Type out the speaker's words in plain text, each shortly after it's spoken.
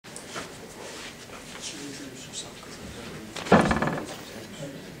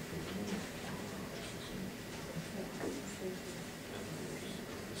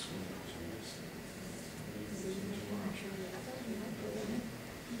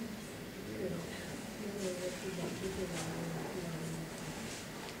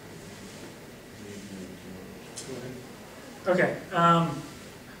Okay,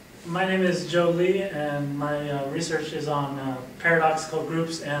 my name is Joe Lee, and my research is on paradoxical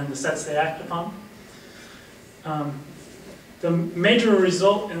groups and the sets they act upon. The major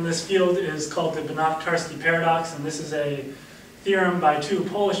result in this field is called the Banach-Tarski paradox, and this is a theorem by two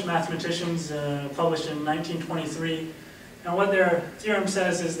Polish mathematicians published in 1923. And what their theorem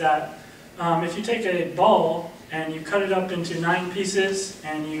says is that if you take a ball and you cut it up into 9 pieces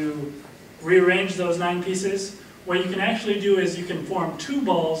and you rearrange those 9 pieces, what you can actually do is you can form 2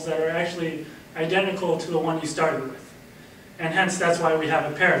 balls that are actually identical to the one you started with. And hence that's why we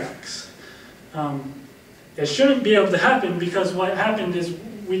have a paradox. It shouldn't be able to happen because what happened is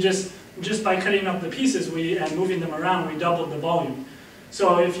we just by cutting up the pieces and moving them around, we doubled the volume.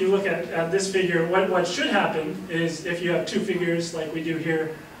 So if you look at this figure, what should happen is if you have 2 figures like we do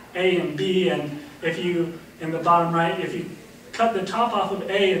here, A and B, and if you, in the bottom right, if you cut the top off of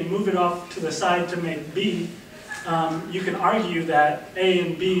A and move it off to the side to make B, you can argue that A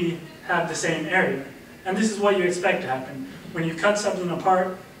and B have the same area. And this is what you expect to happen. When you cut something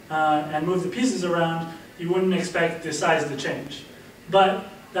apart and move the pieces around, you wouldn't expect the size to change. But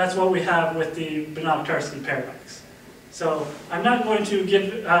that's what we have with the Banach-Tarski paradox. So I'm not going to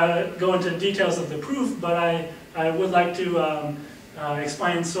go into details of the proof, but I would like to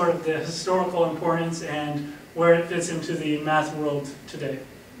explain sort of the historical importance and where it fits into the math world today.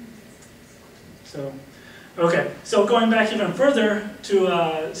 So, okay, so going back even further to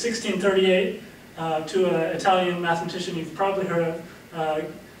 1638, to an Italian mathematician you've probably heard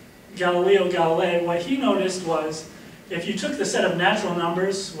of, Galileo Galilei, what he noticed was if you took the set of natural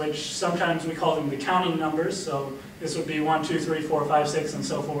numbers, which sometimes we call them the counting numbers, so this would be 1, 2, 3, 4, 5, 6, and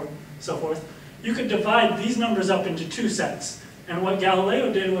so forth, you could divide these numbers up into 2 sets. And what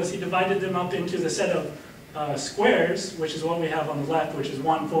Galileo did was he divided them up into the set of squares, which is what we have on the left, which is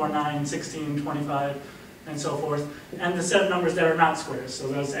 1, 4, 9, 16, 25, and so forth, and the set of numbers that are not squares, so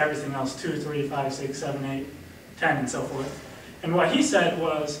that's everything else, 2, 3, 5, 6, 7, 8, 10, and so forth. And what he said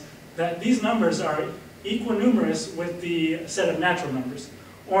was that these numbers are equinumerous with the set of natural numbers.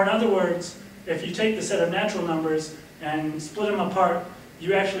 Or in other words, if you take the set of natural numbers and split them apart,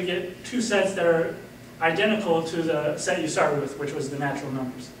 you actually get 2 sets that are identical to the set you started with, which was the natural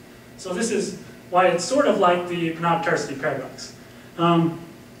numbers. So this is why it's sort of like the Banach-Tarski paradox.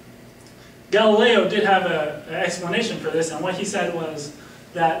 Galileo did have an explanation for this, and what he said was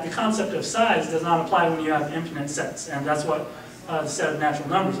that the concept of size does not apply when you have infinite sets, and that's what the set of natural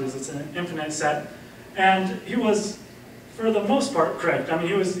numbers is. It's an infinite set. And he was, for the most part, correct. I mean,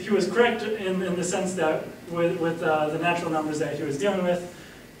 he was correct in the sense that with the natural numbers that he was dealing with,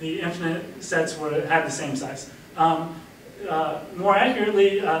 the infinite sets had the same size. More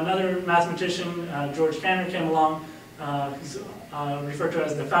accurately, another mathematician, George Cantor, came along. He's referred to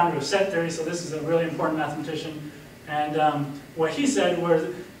as the founder of set theory, so this is a really important mathematician. And what he said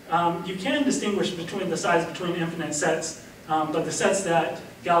was you can distinguish between the size between infinite sets, but the sets that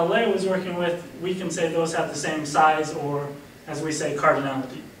Galileo was working with, we can say those have the same size, or as we say,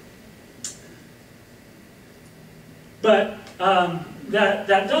 cardinality. But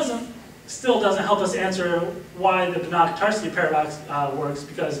that still doesn't help us answer why the Banach-Tarski paradox works,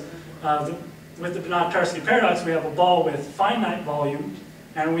 because with the Banach-Tarski paradox we have a ball with finite volume,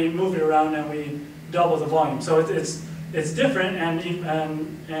 and we move it around and we double the volume. So it's different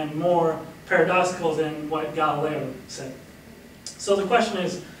and more paradoxical than what Galileo said. So the question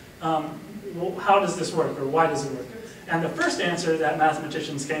is, well, how does this work, or why does it work? And the first answer that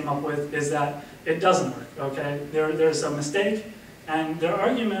mathematicians came up with is that it doesn't work, okay? There's a mistake, and their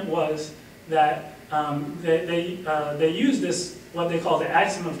argument was that they used this, what they call the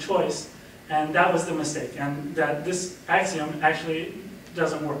axiom of choice, and that was the mistake, and that this axiom actually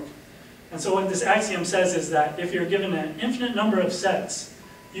doesn't work. And so what this axiom says is that if you're given an infinite number of sets,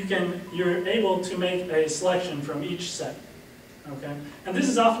 you're able to make a selection from each set. Okay? And this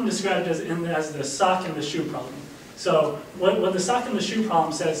is often described as the sock and the shoe problem. So what the sock and the shoe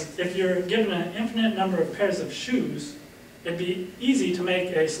problem says, if you're given an infinite number of pairs of shoes, it'd be easy to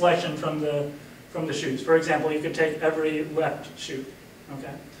make a selection from the shoes. For example, you could take every left shoe.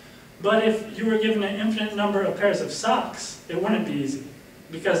 Okay? But if you were given an infinite number of pairs of socks, it wouldn't be easy,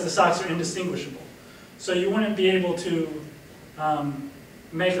 because the socks are indistinguishable. So you wouldn't be able to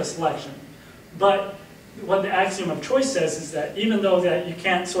make a selection. But what the axiom of choice says is that even though that you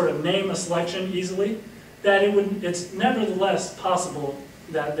can't sort of name a selection easily, that it's nevertheless possible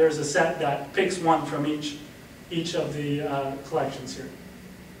that there's a set that picks one from each of the collections here.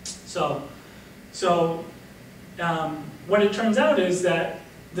 So what it turns out is that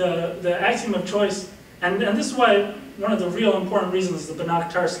the axiom of choice, and this is why one of the real important reasons the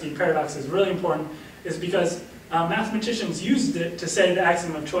Banach-Tarski paradox is really important, is because mathematicians used it to say the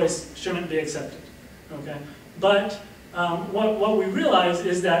axiom of choice shouldn't be accepted. Okay? But what we realize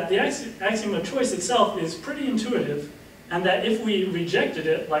is that the axiom of choice itself is pretty intuitive, and that if we rejected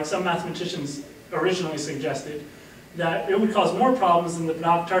it, like some mathematicians originally suggested, that it would cause more problems than the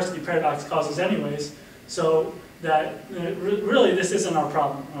Banach-Tarski paradox causes anyways, so that really this isn't our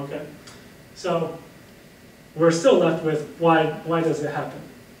problem, okay? So we're still left with why does it happen?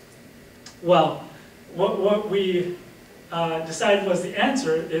 Well, what we decided was the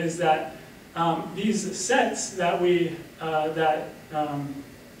answer is that these sets that Banach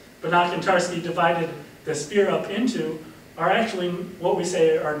and Tarski divided the sphere up into are actually what we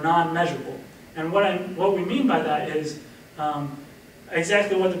say are non-measurable. And what we mean by that is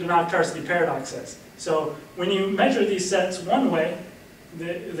exactly what the Banach-Tarski paradox says. So when you measure these sets one way,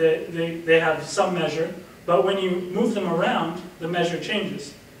 they have some measure, but when you move them around, the measure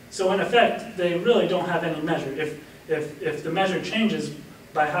changes. So in effect, they really don't have any measure. If the measure changes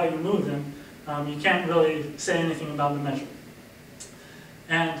by how you move them, you can't really say anything about the measure.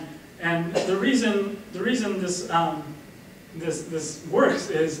 And the reason this works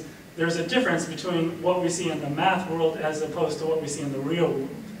is there's a difference between what we see in the math world as opposed to what we see in the real world.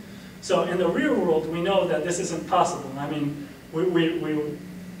 So in the real world, we know that this isn't possible. I mean, it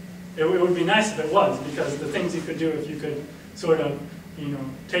would be nice if it was, because the things you could do if you could sort of,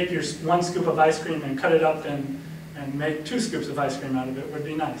 take your one scoop of ice cream and cut it up and make 2 scoops of ice cream out of it would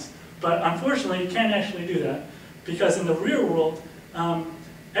be nice. But unfortunately, you can't actually do that, because in the real world,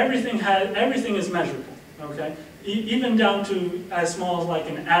 everything is measurable. Okay, even down to as small as like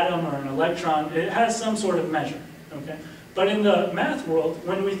an atom or an electron, it has some sort of measure. Okay, but in the math world,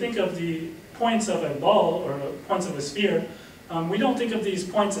 when we think of the points of a ball or points of a sphere, we don't think of these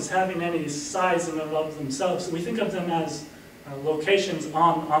points as having any size in and of themselves. We think of them as locations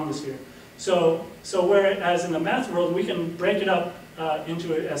on the sphere. So whereas in the math world, we can break it up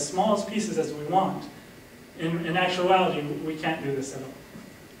into as small as pieces as we want. In actuality, we can't do this at all.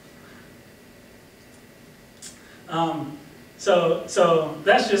 So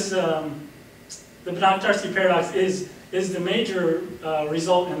that's just the Banach-Tarski paradox is the major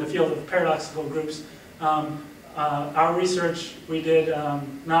result in the field of paradoxical groups. Our research we did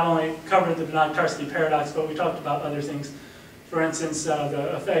not only covered the Banach-Tarski paradox, but we talked about other things. For instance,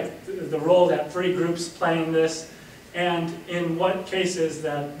 the role that free groups play in this, and in what cases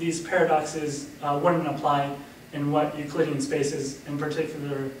that these paradoxes wouldn't apply in what Euclidean spaces, in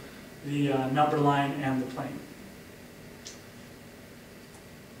particular the number line and the plane.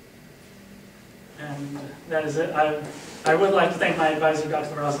 And that is it. I would like to thank my advisor,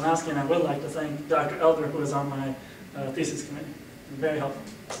 Dr. Rosanowski, and I would like to thank Dr. Elder, who is on my thesis committee. Very helpful.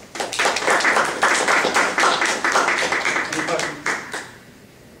 Any questions?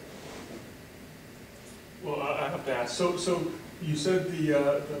 Well, I have to ask. So you said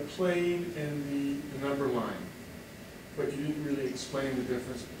the plane and the number line, but you didn't really explain the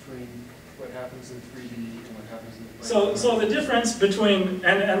difference between what happens in 3D and what happens in the plane. So the difference between,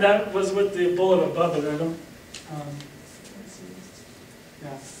 and that was with the bullet above it, I don't,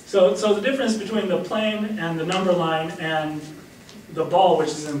 yeah. So the difference between the plane and the number line and the ball, which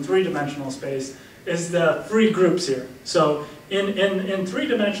is in 3-dimensional space, is the free groups here. So in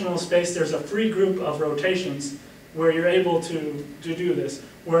 3-dimensional space, there's a free group of rotations where you're able to do this.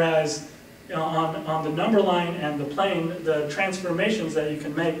 Whereas on the number line and the plane, the transformations that you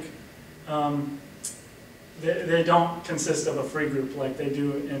can make, they don't consist of a free group like they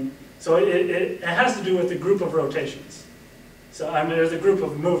do in, so it has to do with the group of rotations. So I mean, there's a group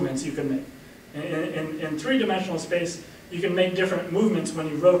of movements you can make. In 3-dimensional space, you can make different movements when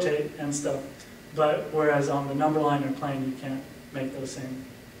you rotate and stuff, but whereas on the number line or plane, you can't make those same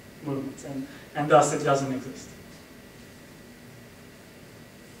movements, and thus it doesn't exist.